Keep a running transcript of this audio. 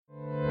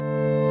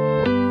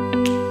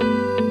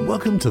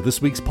Welcome to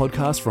this week's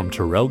podcast from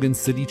Traralgon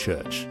City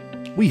Church.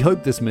 We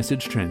hope this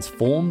message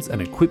transforms and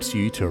equips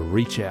you to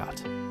reach out.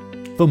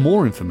 For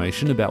more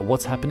information about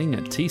what's happening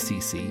at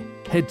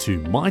TCC, head to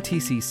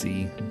mytcc.com.au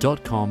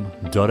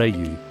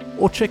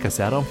or check us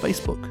out on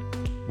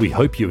Facebook. We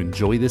hope you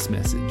enjoy this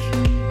message.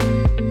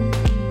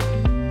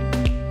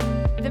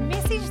 The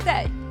message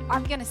that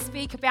I'm going to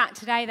speak about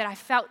today, that I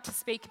felt to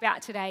speak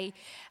about today,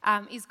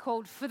 is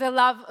called For the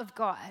Love of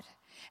God.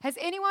 Has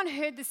anyone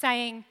heard the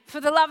saying, for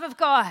the love of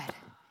God?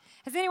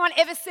 Has anyone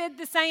ever said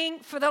the saying,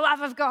 for the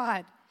love of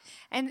God?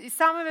 And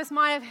some of us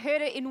might have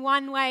heard it in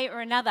one way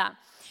or another.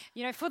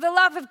 You know, for the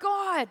love of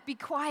God, be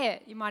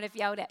quiet. You might have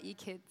yelled at your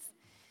kids.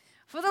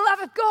 For the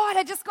love of God,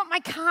 I just got my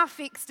car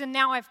fixed and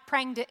now I've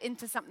pranged it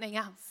into something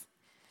else.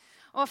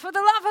 Or for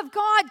the love of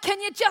God, can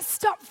you just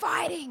stop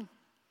fighting?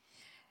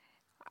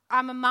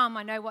 I'm a mum,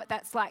 I know what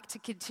that's like to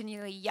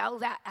continually yell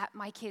that at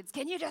my kids.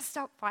 Can you just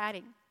stop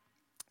fighting?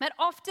 But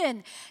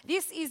often,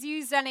 this is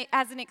used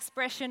as an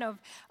expression of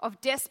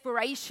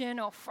desperation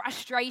or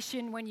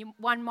frustration when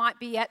one might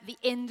be at the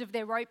end of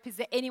their rope. Is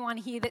there anyone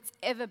here that's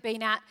ever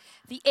been at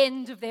the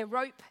end of their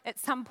rope at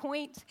some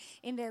point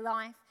in their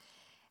life?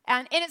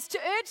 And it's to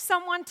urge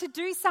someone to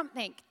do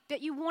something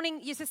that you're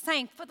just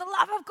saying, for the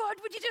love of God,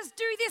 would you just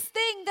do this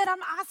thing that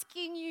I'm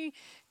asking you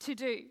to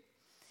do?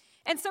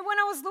 And so when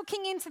I was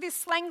looking into this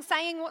slang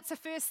saying, what's the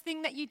first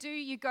thing that you do?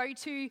 You go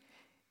to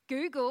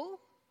Google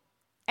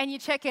and you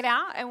check it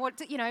out, and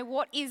what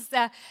is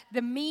the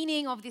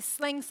meaning of this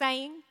slang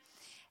saying?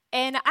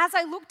 And as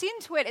I looked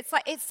into it, it's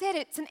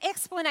an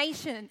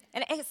explanation,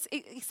 and it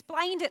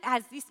explained it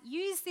as this: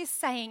 use this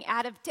saying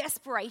out of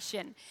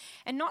desperation,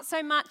 and not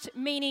so much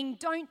meaning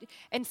don't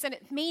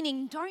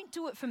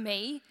do it for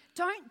me,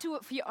 don't do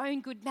it for your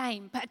own good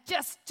name, but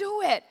just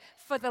do it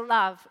for the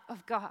love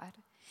of God.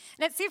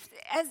 And it's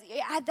as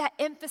you add that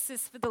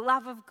emphasis for the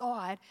love of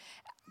God,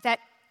 that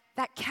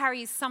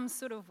carries some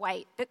sort of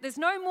weight, that there's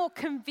no more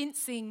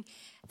convincing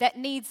that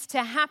needs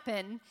to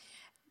happen.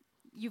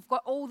 You've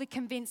got all the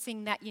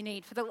convincing that you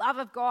need. For the love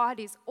of God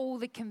is all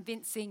the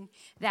convincing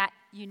that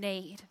you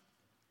need.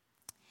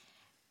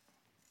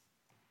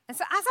 And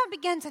so as I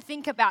began to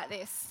think about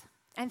this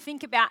and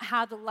think about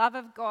how the love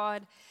of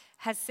God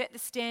has set the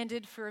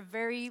standard for a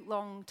very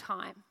long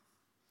time,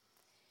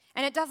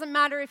 and it doesn't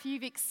matter if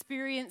you've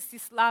experienced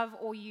this love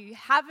or you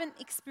haven't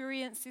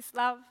experienced this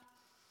love,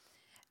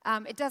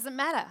 it doesn't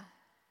matter.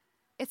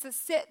 It's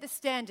set the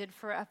standard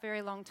for a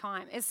very long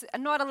time. It's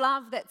not a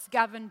love that's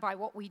governed by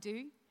what we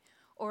do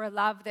or a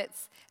love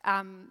that's,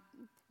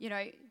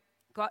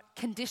 got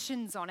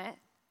conditions on it,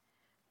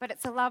 but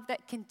it's a love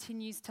that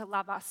continues to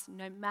love us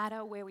no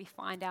matter where we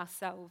find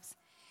ourselves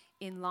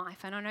in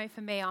life. And I know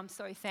for me, I'm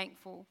so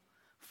thankful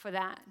for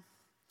that.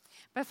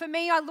 But for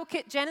me, I look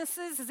at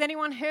Genesis. Has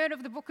anyone heard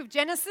of the book of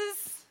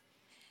Genesis?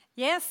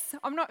 Yes,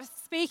 I'm not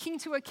speaking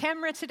to a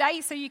camera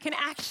today, so you can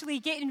actually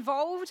get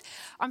involved.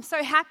 I'm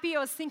so happy. I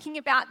was thinking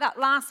about that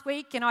last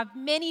week, and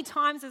many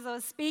times as I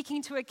was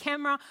speaking to a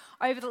camera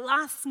over the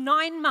last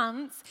 9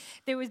 months,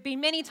 there has been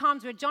many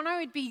times where Jono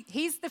would be,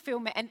 he's the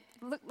filmer, and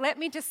look, let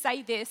me just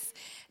say this,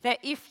 that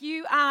if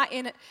you are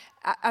in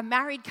a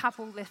married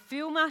couple, the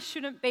filmer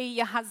shouldn't be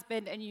your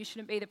husband and you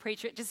shouldn't be the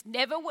preacher. It just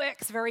never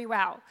works very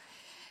well.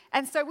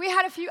 And so we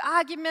had a few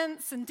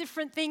arguments and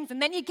different things, and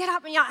then you get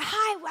up and you're like,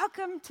 hi,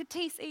 welcome to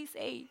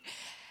TCC.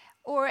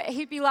 Or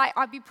he'd be like,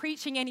 I'd be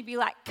preaching and he'd be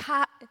like,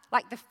 cut,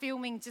 like the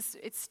filming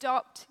it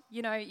stopped,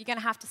 you're going to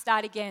have to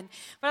start again.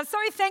 But I'm so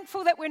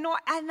thankful that we're not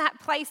in that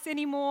place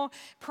anymore.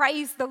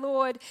 Praise the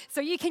Lord.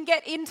 So you can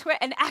get into it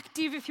and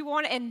active if you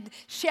want and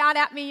shout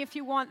at me if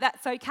you want,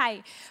 that's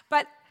okay.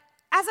 But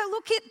as I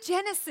look at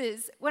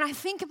Genesis, when I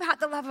think about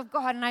the love of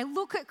God and I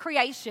look at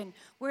creation,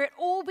 where it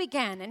all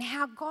began and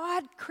how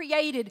God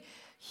created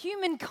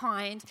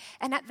humankind,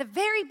 and at the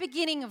very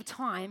beginning of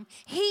time,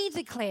 He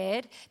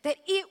declared that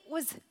it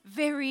was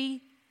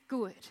very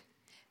good,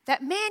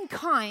 that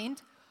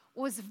mankind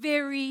was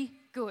very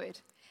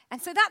good.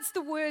 And so that's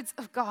the words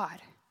of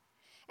God.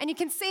 And you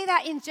can see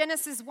that in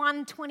Genesis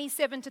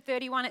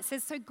 1:27-31. It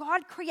says, so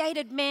God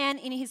created man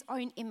in His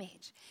own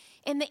image.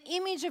 In the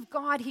image of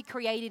God, He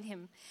created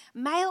him.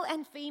 Male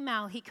and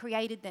female, He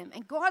created them.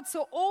 And God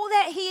saw all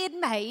that He had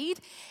made,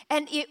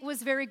 and it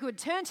was very good.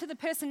 Turn to the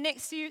person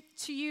next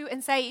to you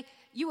and say,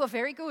 you are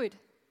very good.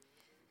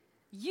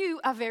 You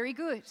are very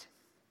good.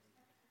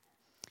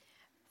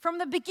 From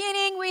the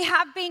beginning, we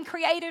have been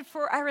created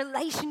for a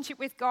relationship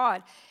with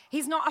God.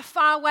 He's not a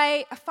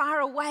far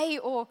away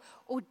or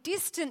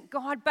distant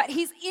God, but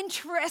He's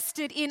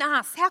interested in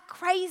us. How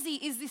crazy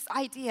is this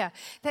idea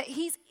that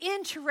He's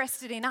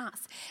interested in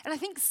us? And I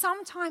think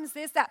sometimes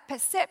there's that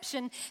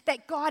perception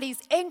that God is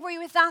angry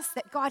with us,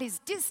 that God is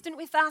distant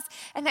with us,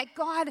 and that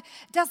God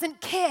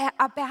doesn't care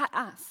about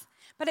us.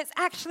 But it's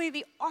actually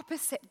the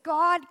opposite.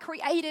 God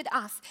created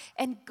us,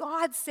 and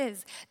God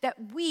says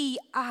that we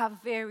are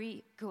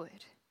very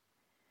good.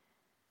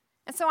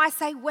 And so I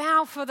say,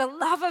 wow, for the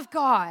love of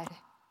God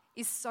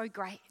is so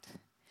great.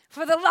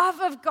 For the love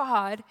of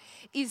God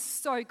is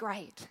so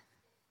great.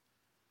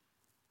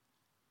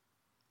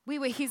 We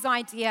were his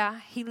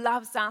idea. He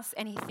loves us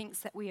and he thinks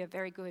that we are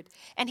very good.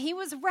 And he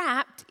was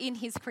wrapped in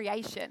his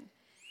creation.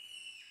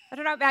 I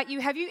don't know about you.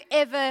 Have you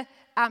ever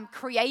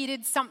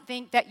created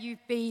something that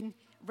you've been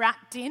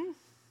wrapped in?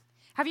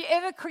 Have you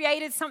ever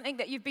created something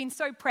that you've been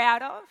so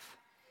proud of?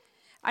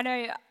 I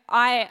know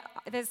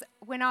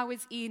when I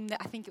was in,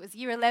 I think it was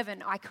year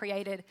 11, I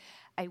created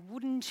a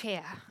wooden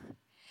chair.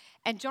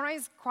 And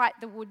Jono's quite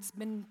the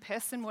woodsman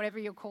person, whatever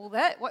you call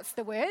that. What's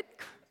the word?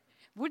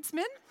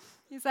 Woodsman?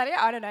 Is that it?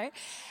 I don't know.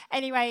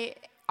 Anyway,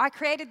 I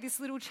created this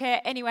little chair.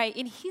 Anyway,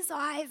 in his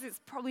eyes, it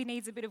probably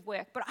needs a bit of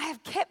work. But I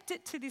have kept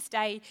it to this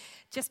day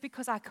just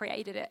because I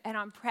created it. And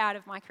I'm proud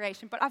of my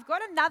creation. But I've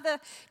got another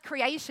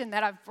creation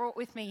that I've brought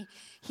with me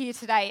here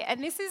today.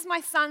 And this is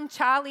my son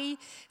Charlie's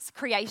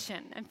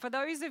creation. And for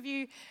those of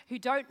you who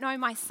don't know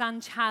my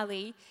son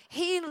Charlie,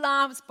 he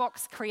loves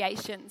box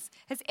creations.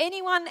 Has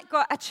anyone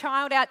got a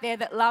child out there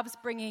that loves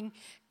bringing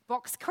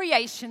box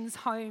creations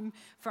home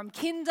from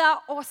kinder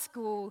or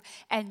school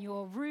and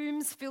your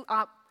rooms fill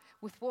up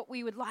with what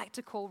we would like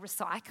to call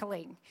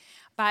recycling?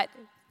 But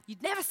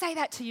you'd never say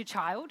that to your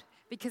child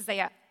because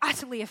they are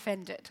utterly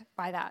offended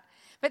by that.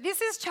 But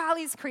this is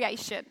Charlie's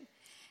creation.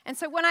 And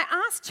so when I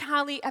asked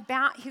Charlie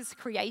about his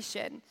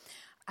creation,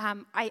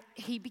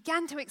 he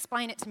began to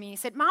explain it to me. He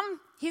said, "Mum,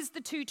 here's the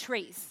two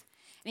trees."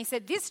 And he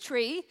said, "This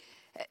tree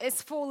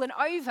is fallen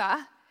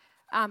over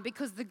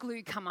because the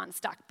glue come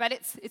unstuck, but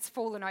it's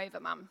fallen over,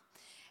 Mum.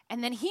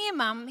 And then here,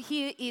 Mum,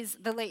 here is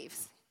the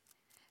leaves.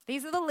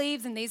 These are the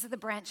leaves and these are the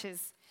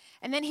branches."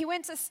 And then he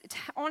went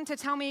on to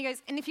tell me, he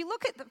goes, "And if you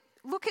look at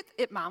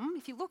it, Mum,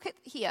 if you look at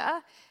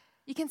here,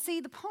 you can see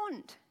the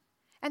pond.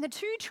 And the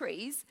two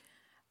trees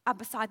are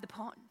beside the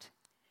pond."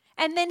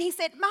 And then he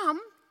said,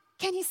 "Mum,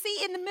 can you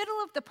see in the middle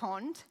of the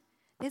pond,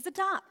 there's a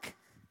duck?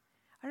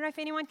 I don't know if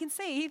anyone can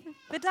see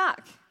the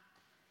duck."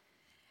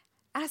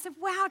 And I said,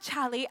 "Wow,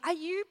 Charlie, are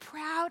you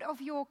proud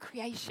of your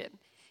creation?"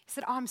 He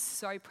said, "I'm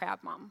so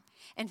proud, Mum."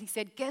 And he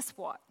said, "Guess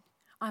what?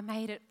 I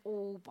made it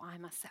all by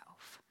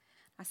myself."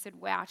 I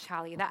said, "Wow,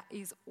 Charlie, that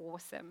is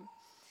awesome."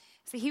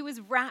 So he was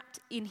wrapped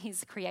in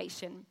his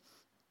creation.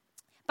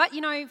 But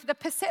you know, the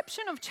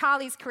perception of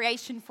Charlie's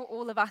creation for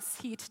all of us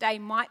here today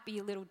might be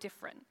a little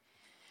different.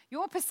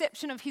 Your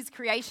perception of his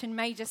creation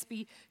may just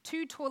be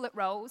 2 toilet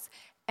rolls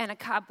and a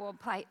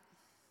cardboard plate.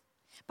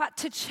 But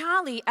to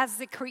Charlie, as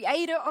the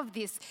creator of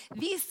this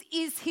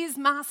is his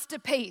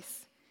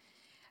masterpiece.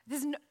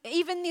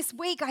 Even this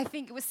week, I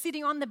think it was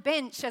sitting on the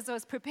bench as I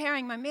was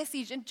preparing my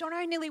message, and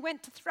Jono nearly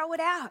went to throw it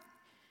out.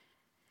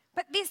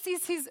 But this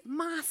is his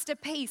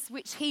masterpiece,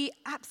 which he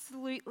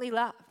absolutely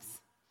loves.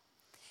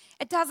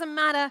 It doesn't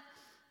matter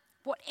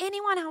what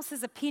anyone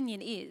else's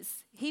opinion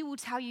is. He will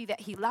tell you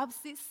that he loves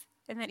this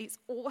and that it's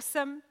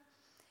awesome,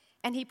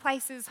 and he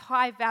places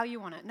high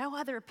value on it. No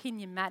other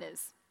opinion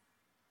matters.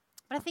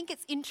 But I think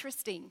it's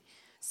interesting.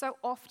 So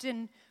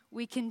often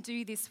we can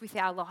do this with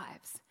our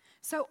lives.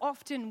 So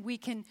often we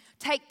can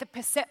take the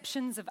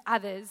perceptions of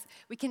others,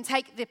 we can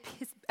take the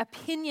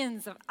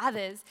opinions of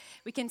others,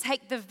 we can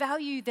take the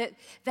value that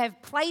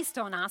they've placed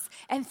on us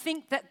and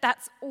think that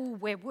that's all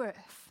we're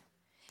worth.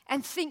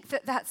 And think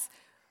that that's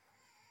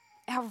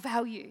our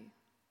value.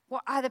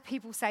 What other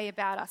people say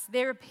about us,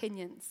 their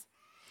opinions.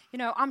 You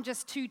know, I'm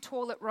just 2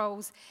 toilet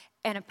rolls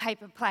and a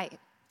paper plate.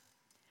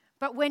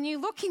 But when you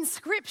look in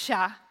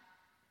Scripture,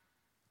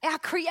 our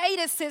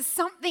Creator says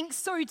something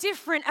so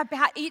different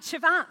about each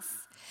of us.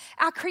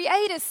 Our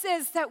Creator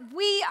says that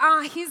we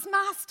are His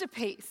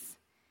masterpiece.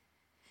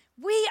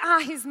 We are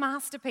His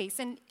masterpiece.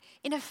 And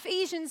in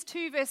Ephesians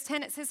 2 verse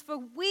 10 it says, "For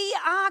we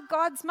are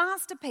God's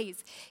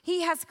masterpiece.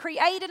 He has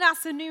created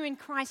us anew in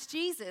Christ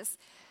Jesus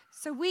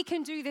so we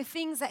can do the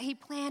things that He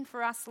planned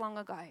for us long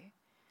ago."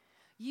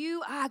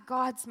 You are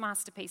God's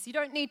masterpiece. You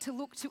don't need to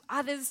look to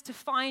others to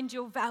find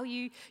your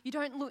value. You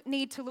don't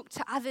need to look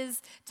to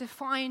others to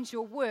find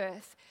your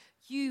worth.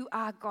 You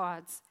are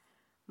God's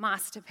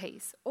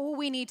masterpiece. All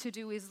we need to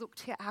do is look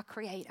to our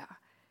Creator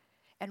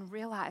and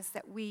realize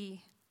that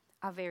we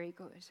are very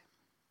good.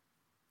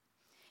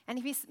 And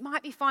if you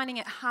might be finding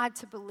it hard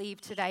to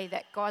believe today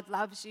that God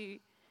loves you,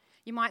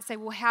 you might say,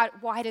 well,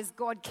 why does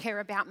God care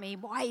about me?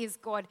 Why is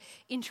God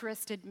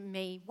interested in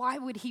me? Why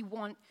would He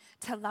want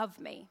to love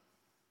me?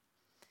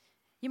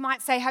 You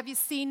might say, have you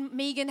seen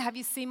Megan? Have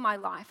you seen my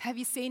life? Have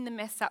you seen the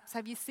mess ups?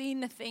 Have you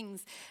seen the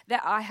things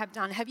that I have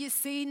done? Have you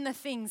seen the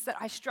things that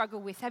I struggle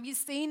with? Have you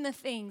seen the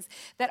things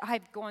that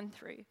I've gone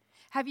through?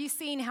 Have you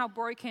seen how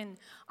broken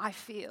I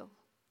feel?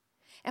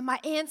 And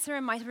my answer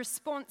and my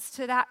response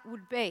to that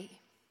would be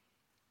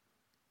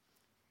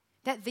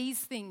that these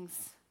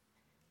things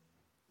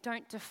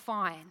don't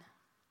define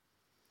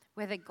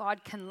whether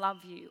God can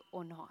love you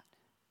or not.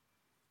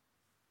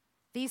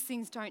 These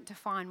things don't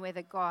define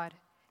whether God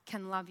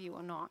can love you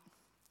or not.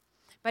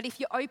 But if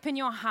you open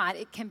your heart,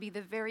 it can be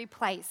the very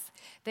place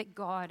that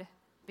God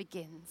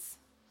begins.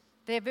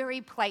 The very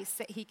place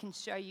that He can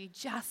show you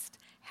just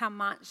how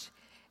much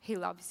He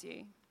loves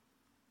you.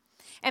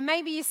 And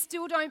maybe you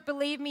still don't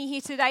believe me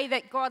here today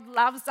that God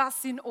loves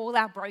us in all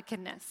our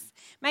brokenness.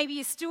 Maybe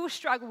you still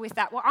struggle with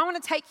that. Well, I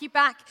want to take you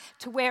back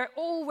to where it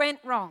all went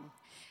wrong.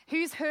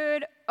 Who's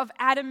heard of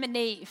Adam and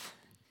Eve?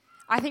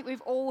 I think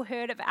we've all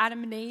heard of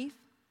Adam and Eve.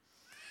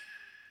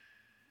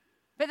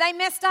 But they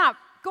messed up.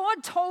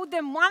 God told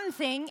them one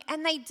thing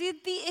and they did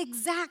the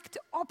exact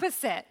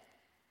opposite.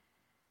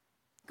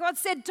 God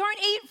said, don't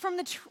eat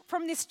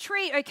from this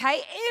tree,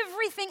 okay?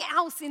 Everything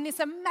else in this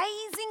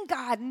amazing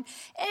garden,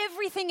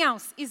 everything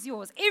else is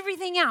yours.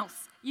 Everything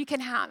else you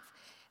can have.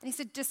 And he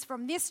said, just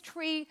from this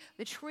tree,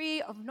 the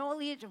tree of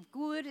knowledge of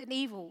good and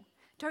evil,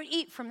 don't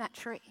eat from that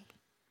tree.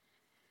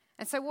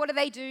 And so what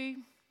do?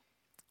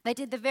 They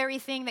did the very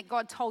thing that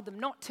God told them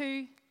not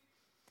to.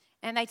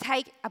 And they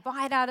take a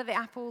bite out of the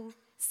apple,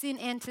 sin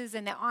enters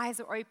and their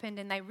eyes are opened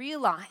and they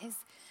realize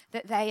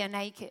that they are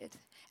naked.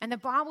 And the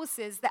Bible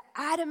says that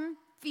Adam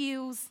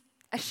feels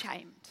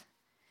ashamed.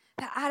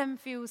 That Adam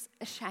feels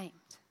ashamed.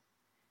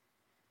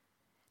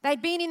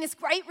 They'd been in this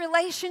great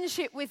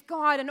relationship with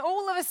God and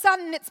all of a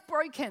sudden it's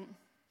broken.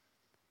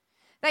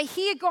 They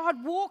hear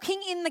God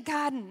walking in the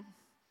garden.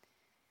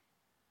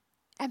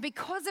 And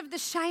because of the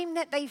shame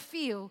that they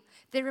feel,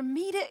 their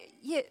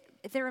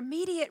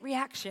immediate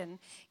reaction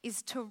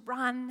is to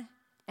run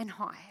and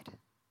hide.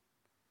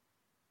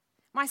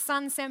 My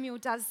son Samuel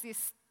does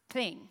this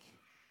thing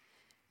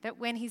that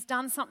when he's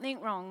done something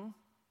wrong,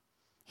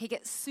 he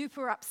gets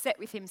super upset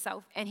with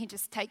himself and he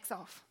just takes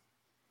off.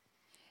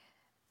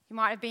 He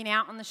might have been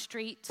out on the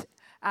street.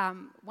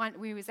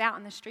 We was out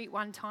on the street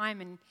one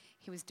time and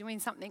he was doing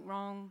something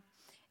wrong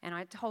and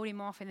I told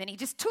him off and then he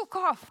just took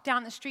off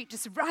down the street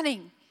just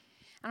running.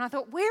 And I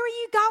thought, where are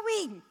you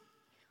going?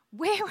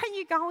 Where are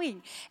you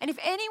going? And if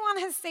anyone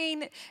has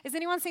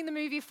anyone seen the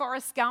movie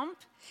Forrest Gump?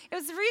 It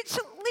was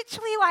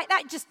literally like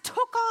that, just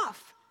took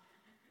off.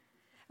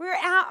 We were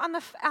out on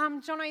the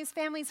Jono's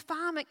family's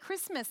farm at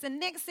Christmas, and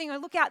next thing I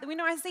look out the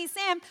window, I see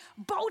Sam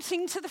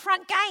bolting to the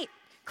front gate,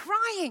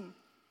 crying.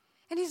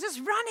 And he's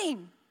just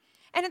running.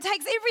 And it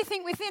takes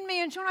everything within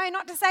me and Jono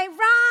not to say,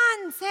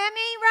 run,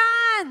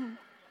 Sammy, run.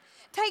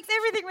 It takes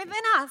everything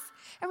within us.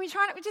 And we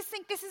just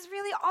think this is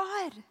really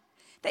odd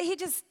that he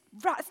just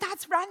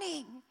starts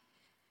running.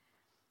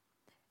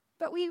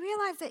 But we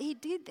realize that he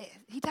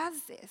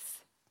does this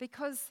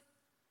because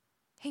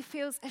he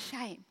feels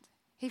ashamed.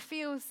 He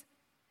feels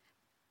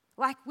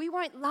like we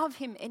won't love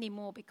him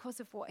anymore because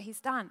of what he's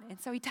done. And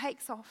so he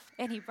takes off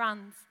and he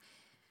runs.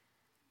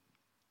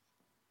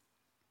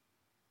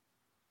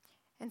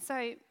 And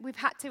so we've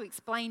had to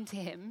explain to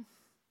him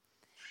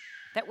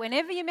that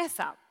whenever you mess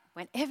up,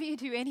 whenever you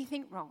do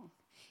anything wrong,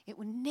 it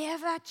will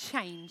never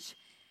change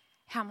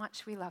how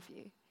much we love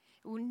you.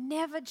 It will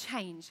never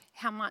change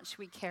how much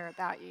we care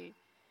about you.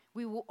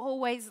 We will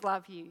always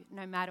love you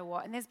no matter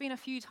what. And there's been a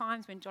few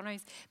times when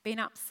Jono's been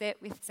upset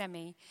with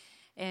Sammy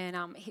and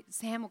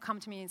Sam will come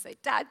to me and say,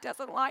 Dad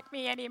doesn't like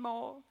me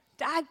anymore.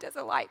 Dad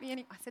doesn't like me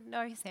anymore. I said,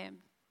 no, Sam,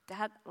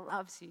 Dad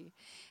loves you.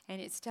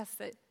 And it's just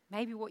that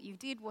maybe what you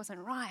did wasn't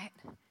right,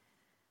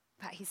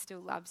 but he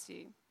still loves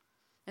you.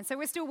 And so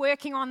we're still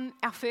working on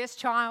our first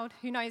child.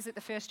 Who knows that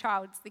the first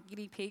child's the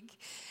guinea pig?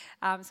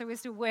 So we're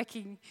still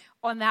working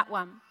on that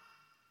one.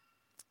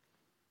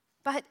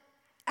 But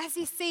as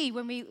you see,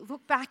 when we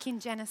look back in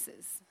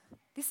Genesis,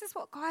 this is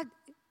what God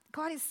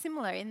is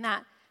similar in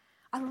that.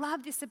 I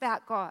love this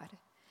about God,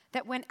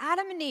 that when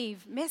Adam and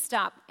Eve messed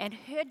up and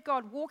heard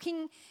God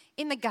walking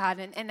in the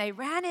garden and they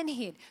ran and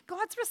hid,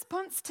 God's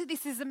response to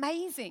this is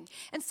amazing.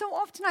 And so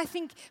often I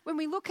think when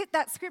we look at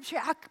that scripture,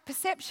 our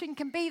perception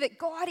can be that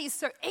God is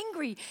so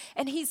angry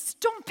and he's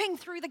stomping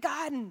through the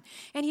garden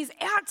and he's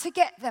out to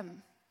get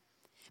them.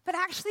 But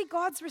actually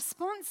God's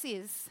response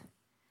is,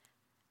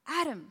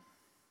 Adam,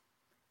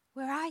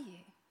 where are you?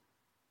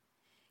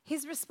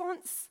 His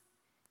response,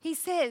 he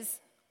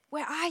says,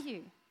 where are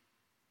you?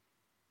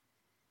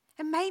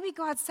 And maybe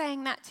God's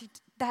saying that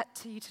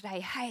to you today.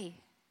 Hey,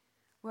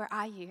 where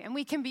are you? And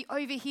we can be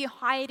over here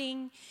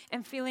hiding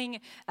and feeling,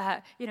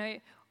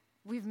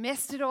 we've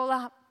messed it all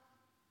up.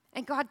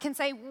 And God can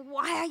say,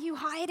 why are you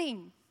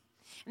hiding?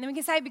 And then we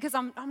can say, because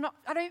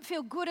I don't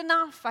feel good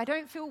enough. I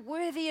don't feel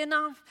worthy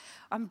enough.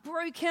 I'm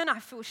broken. I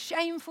feel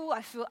shameful.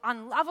 I feel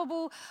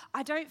unlovable.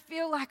 I don't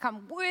feel like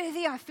I'm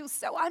worthy. I feel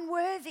so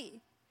unworthy.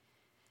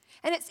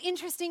 And it's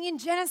interesting in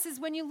Genesis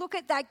when you look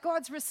at that,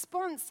 God's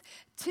response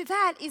to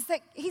that is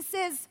that he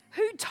says,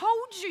 who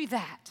told you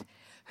that?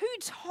 Who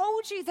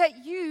told you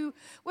that you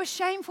were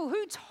shameful?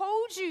 Who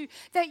told you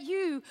that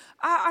you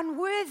are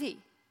unworthy?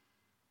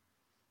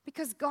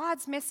 Because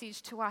God's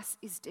message to us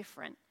is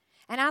different.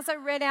 And as I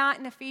read out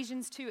in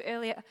Ephesians 2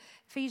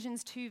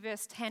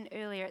 verse 10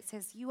 earlier, it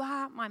says, you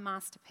are my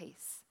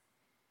masterpiece.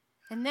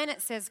 And then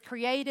it says,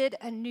 created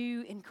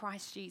anew in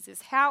Christ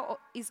Jesus. How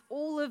is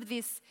all of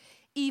this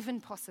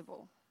even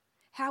possible?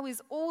 How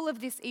is all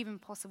of this even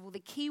possible? The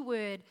key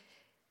word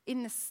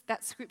in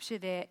that scripture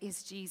there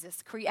is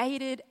Jesus.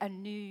 Created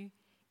anew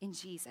in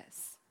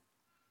Jesus.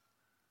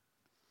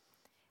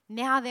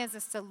 Now there's a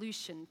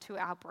solution to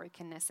our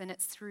brokenness, and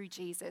it's through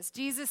Jesus.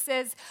 Jesus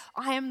says,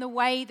 I am the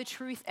way, the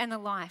truth, and the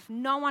life.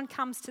 No one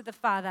comes to the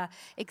Father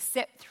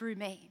except through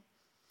me.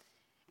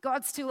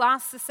 God still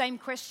asks the same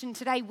question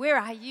today. Where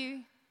are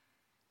you?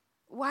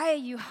 Why are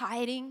you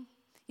hiding?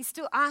 He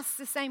still asks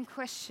the same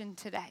question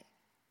today.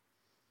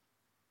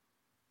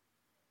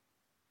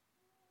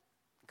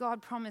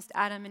 God promised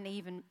Adam and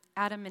Eve,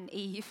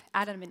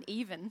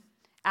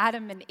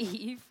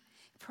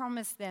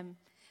 promised them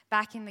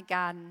back in the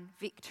garden,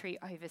 victory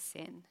over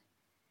sin.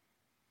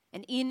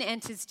 And in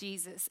enters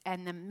Jesus,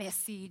 and the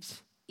message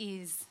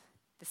is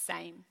the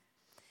same.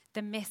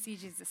 The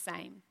message is the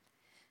same.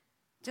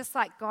 Just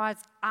like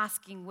God's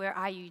asking, where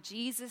are you?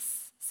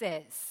 Jesus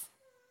says,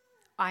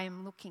 I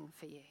am looking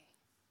for you.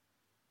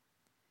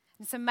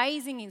 It's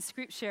amazing in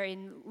Scripture,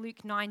 in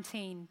Luke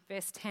 19,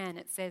 verse 10,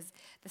 it says,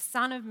 the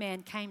Son of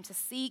Man came to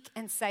seek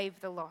and save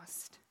the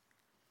lost.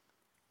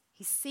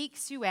 He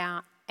seeks you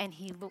out and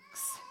he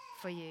looks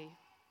for you.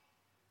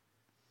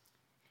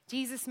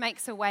 Jesus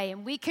makes a way,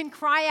 and we can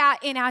cry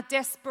out in our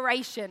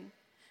desperation,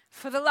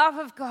 for the love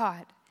of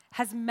God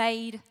has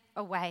made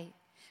a way.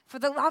 For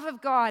the love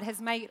of God has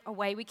made a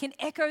way. We can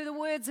echo the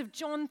words of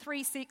John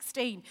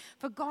 3:16.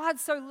 For God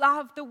so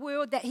loved the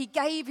world that he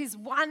gave his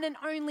one and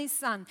only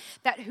Son,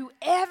 that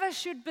whoever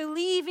should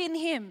believe in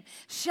him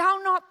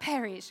shall not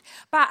perish,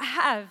 but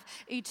have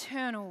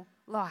eternal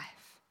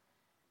life.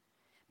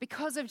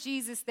 Because of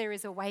Jesus, there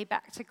is a way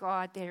back to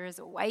God. There is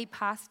a way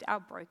past our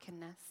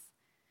brokenness.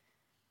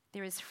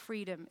 There is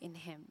freedom in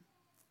him.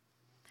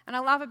 And I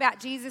love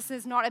about Jesus,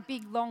 there's not a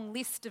big long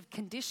list of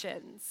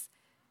conditions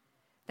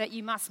that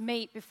you must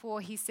meet before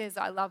he says,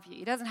 I love you.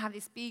 He doesn't have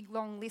this big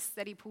long list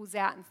that he pulls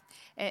out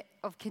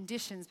of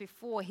conditions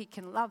before he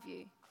can love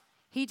you.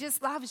 He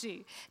just loves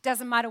you.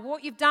 Doesn't matter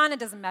what you've done. It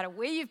doesn't matter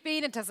where you've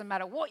been. It doesn't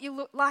matter what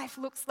your life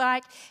looks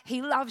like.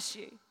 He loves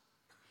you.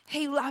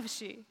 He loves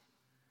you.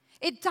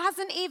 It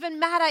doesn't even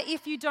matter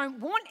if you don't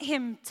want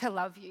him to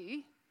love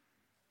you.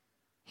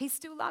 He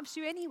still loves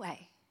you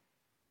anyway.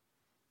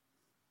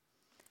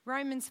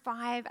 Romans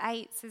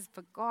 5:8 says,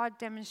 for God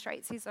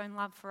demonstrates his own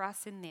love for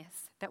us in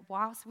this, that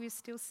whilst we were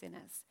still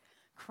sinners,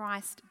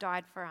 Christ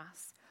died for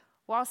us.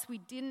 Whilst we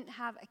didn't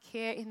have a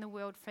care in the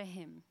world for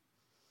him,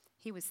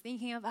 he was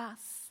thinking of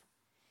us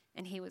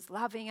and he was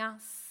loving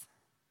us.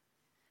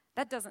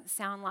 That doesn't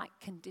sound like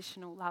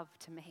conditional love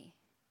to me.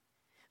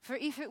 For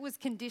if it was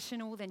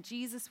conditional, then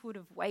Jesus would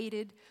have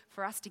waited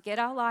for us to get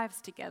our lives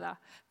together,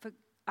 for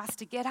us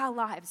to get our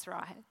lives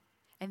right,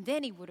 and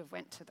then he would have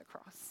went to the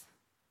cross.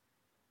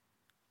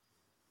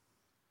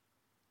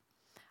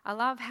 I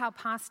love how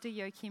Pastor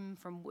Joachim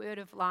from Word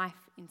of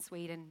Life in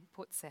Sweden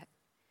puts it.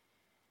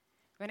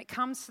 When it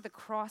comes to the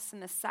cross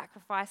and the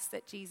sacrifice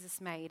that Jesus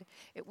made,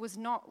 it was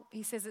not,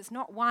 he says, it's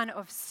not one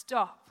of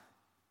stop,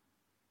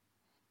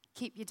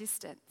 keep your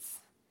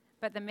distance.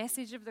 But the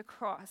message of the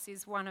cross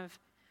is one of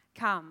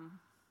come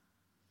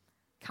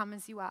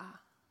as you are.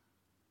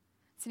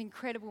 It's an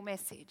incredible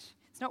message.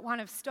 It's not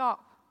one of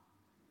stop,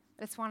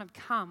 but it's one of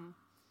come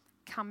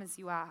as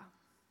you are.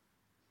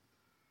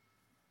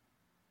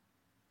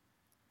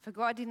 For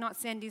God did not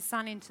send his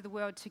Son into the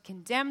world to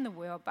condemn the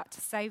world, but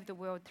to save the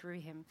world through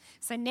him.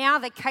 So now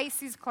the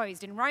case is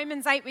closed. In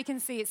Romans 8 we can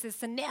see it says,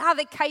 so now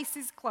the case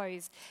is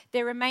closed.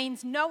 There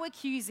remains no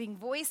accusing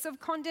voice of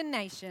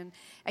condemnation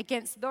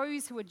against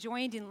those who are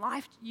joined in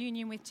life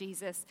union with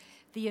Jesus,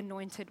 the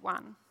Anointed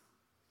One.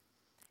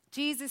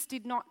 Jesus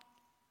did not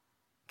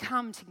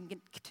come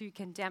to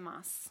condemn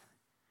us,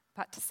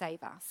 but to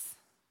save us.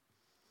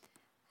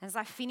 As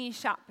I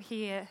finish up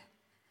here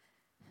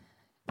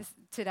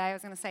today, I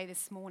was going to say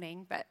this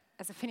morning, but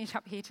as I finish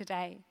up here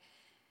today,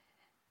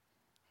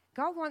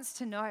 God wants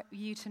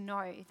you to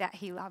know that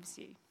he loves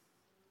you.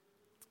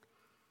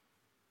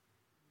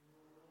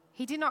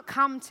 He did not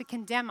come to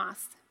condemn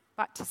us,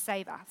 but to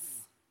save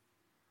us.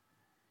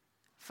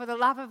 For the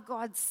love of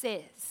God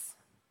says,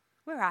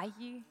 where are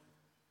you?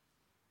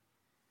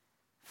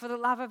 For the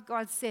love of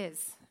God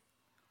says,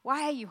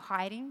 why are you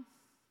hiding?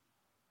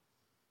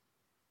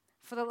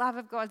 For the love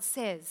of God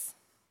says,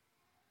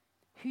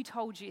 who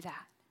told you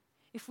that?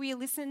 If we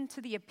listen to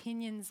the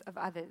opinions of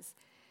others,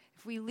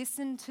 if we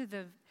listen to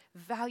the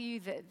value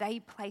that they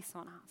place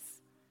on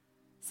us,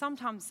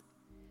 sometimes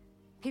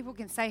people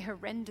can say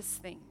horrendous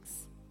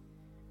things.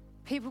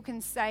 People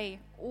can say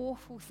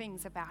awful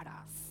things about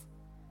us.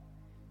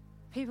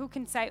 People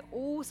can say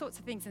all sorts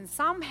of things, and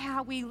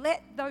somehow we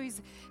let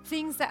those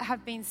things that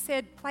have been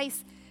said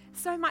place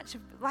so much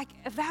like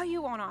a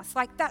value on us.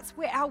 Like that's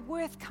where our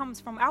worth comes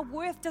from. Our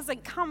worth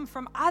doesn't come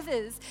from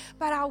others,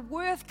 but our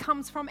worth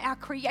comes from our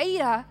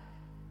Creator,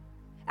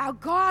 our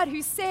God,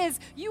 who says,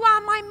 you are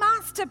my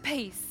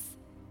masterpiece.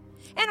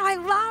 And I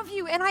love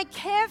you and I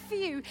care for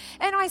you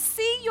and I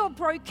see your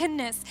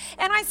brokenness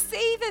and I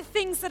see the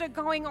things that are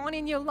going on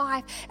in your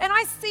life and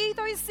I see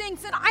those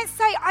things and I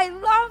say, I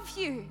love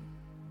you.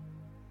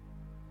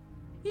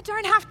 You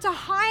don't have to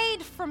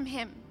hide from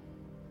him.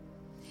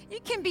 You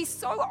can be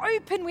so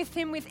open with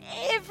him with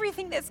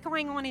everything that's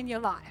going on in your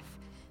life.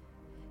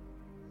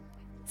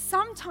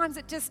 sometimes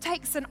it just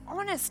takes an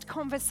honest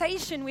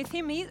conversation with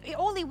him.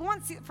 All he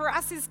wants for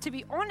us is to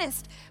be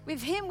honest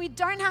with him. We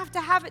don't have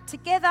to have it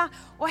together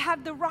or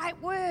have the right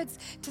words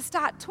to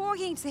start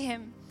talking to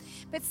him.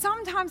 But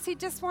sometimes he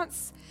just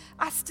wants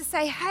us to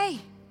say, hey,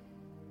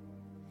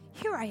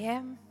 here I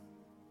am.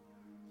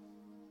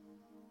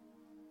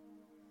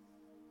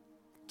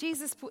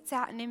 Jesus puts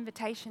out an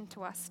invitation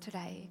to us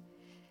today.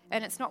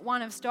 And it's not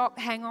one of stop,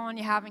 hang on,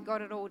 you haven't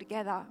got it all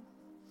together.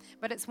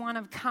 But it's one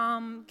of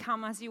come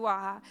as you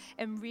are,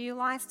 and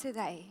realize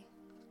today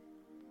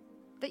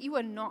that you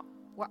are not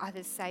what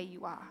others say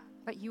you are,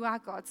 but you are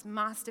God's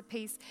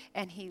masterpiece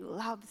and he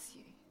loves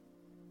you.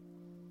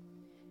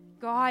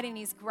 God in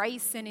his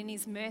grace and in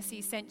his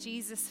mercy sent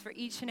Jesus for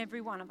each and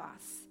every one of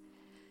us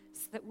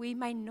so that we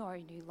may know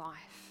new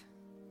life,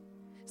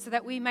 so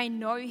that we may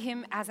know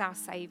him as our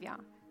Savior,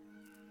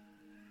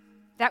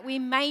 that we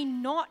may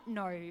not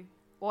know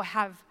or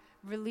have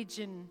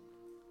religion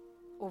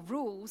or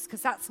rules,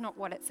 because that's not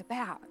what it's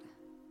about,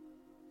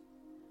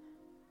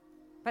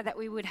 but that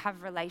we would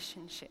have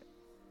relationship.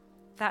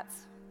 That's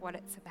what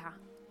it's about.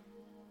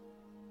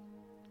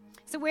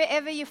 So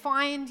wherever you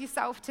find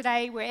yourself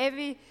today,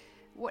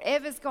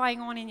 whatever's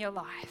going on in your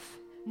life,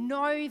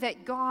 know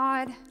that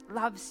God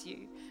loves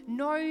you.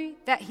 Know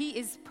that he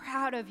is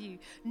proud of you.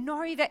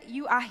 Know that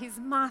you are his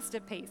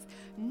masterpiece.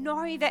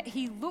 Know that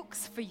he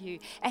looks for you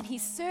and he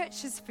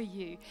searches for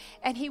you.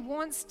 And he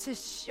wants to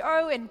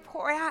show and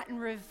pour out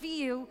and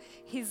reveal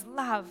his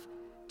love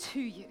to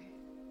you.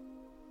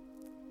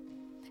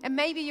 And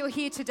maybe you're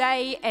here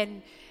today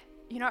and,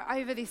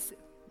 over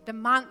the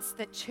months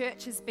that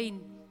church has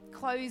been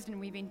closed and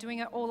we've been doing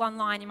it all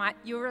online,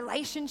 your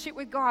relationship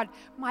with God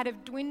might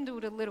have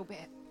dwindled a little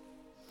bit.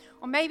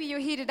 Or maybe you're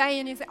here today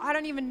and you say, I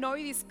don't even know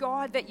this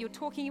God that you're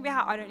talking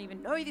about. I don't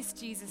even know this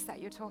Jesus that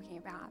you're talking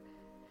about.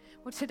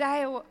 Well,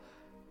 today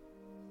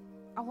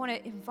I want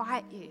to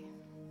invite you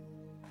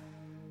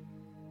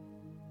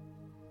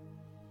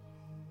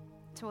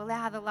to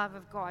allow the love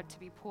of God to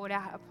be poured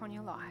out upon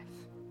your life.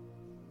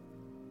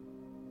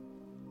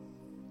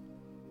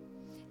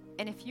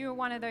 And if you're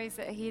one of those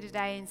that are here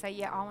today and say,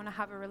 yeah, I want to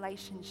have a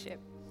relationship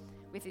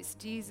with this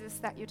Jesus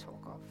that you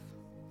talk of,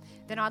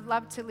 then I'd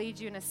love to lead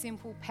you in a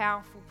simple,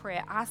 powerful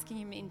prayer, asking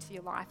him into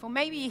your life. Or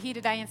maybe you're here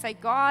today and say,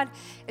 God,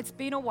 it's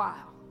been a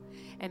while.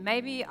 And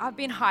maybe I've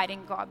been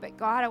hiding, God, but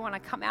God, I want to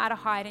come out of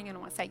hiding and I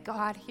want to say,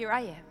 God, here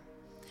I am.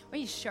 Will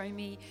you show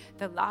me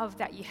the love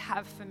that you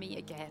have for me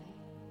again?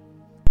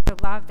 The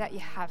love that you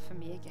have for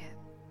me again.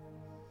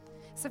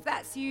 So if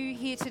that's you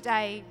here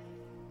today,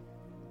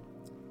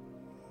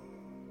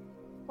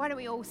 why don't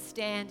we all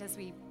stand as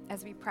we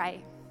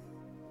pray?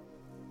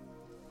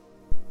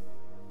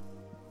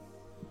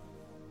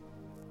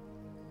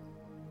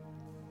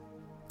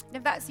 And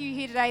if that's you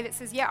here today that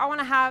says, yeah, I want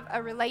to have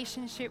a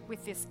relationship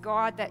with this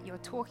God that you're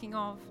talking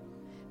of,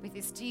 with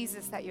this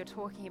Jesus that you're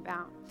talking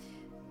about,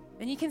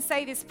 then you can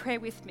say this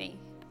prayer with me.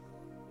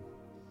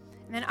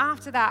 And then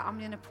after that, I'm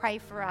going to pray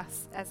for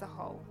us as a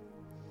whole.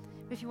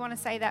 If you want to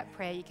say that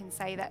prayer, you can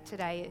say that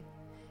today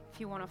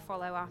if you want to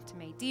follow after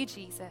me. Dear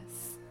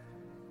Jesus,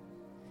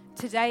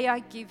 today I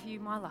give you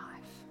my life.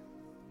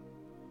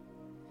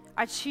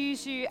 I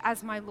choose you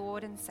as my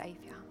Lord and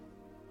Savior.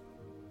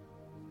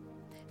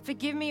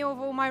 Forgive me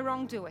of all my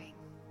wrongdoing.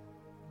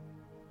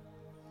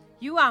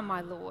 You are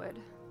my Lord.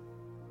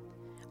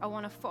 I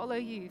want to follow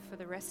you for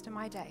the rest of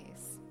my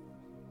days.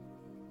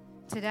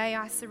 Today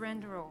I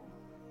surrender all.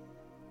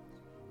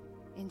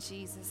 In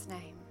Jesus'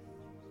 name,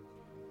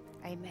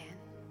 amen.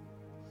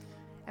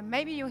 And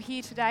maybe you're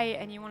here today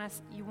and you want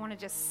to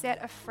just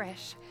set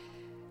afresh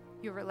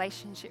your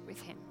relationship with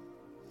him.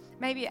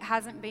 Maybe it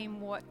hasn't been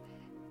what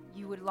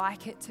you would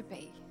like it to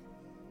be.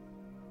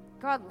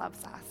 God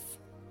loves us.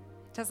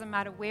 It doesn't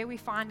matter where we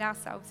find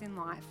ourselves in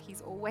life. He's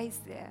always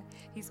there.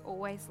 He's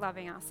always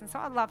loving us. And so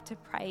I'd love to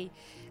pray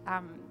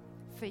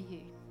for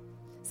you.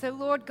 So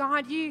Lord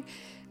God, we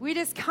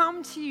just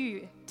come to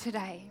you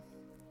today.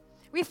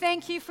 We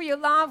thank you for your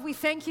love. We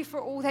thank you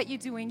for all that you're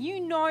doing. You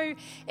know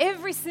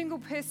every single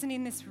person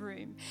in this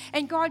room.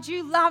 And God,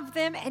 you love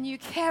them and you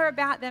care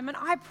about them. And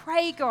I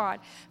pray,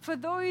 God, for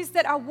those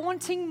that are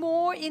wanting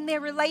more in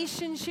their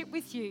relationship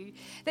with you,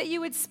 that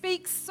you would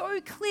speak so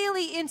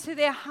clearly into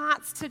their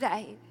hearts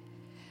today,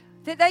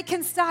 that they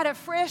can start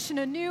afresh and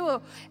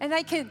anew, and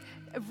they can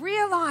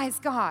realize,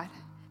 God,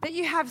 that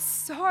you have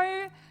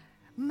so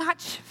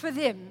much for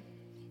them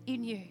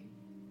in you.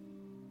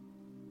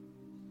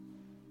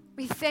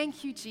 We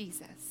thank you,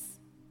 Jesus,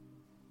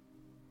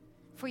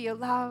 for your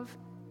love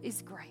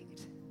is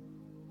great,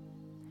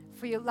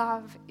 for your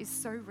love is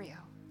so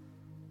real,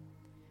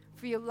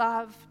 for your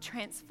love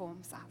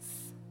transforms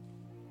us,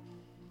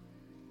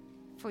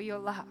 for your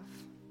love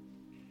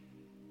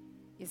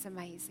is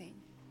amazing.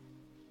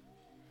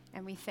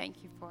 And we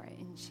thank you for it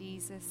in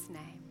Jesus'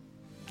 name.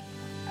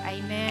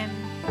 Amen.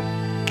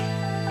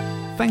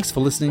 Thanks for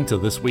listening to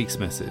this week's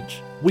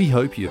message. We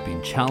hope you've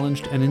been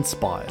challenged and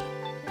inspired.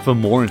 For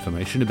more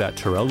information about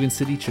Traralgon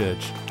City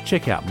Church,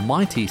 check out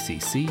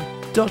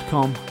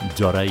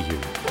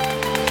mytcc.com.au.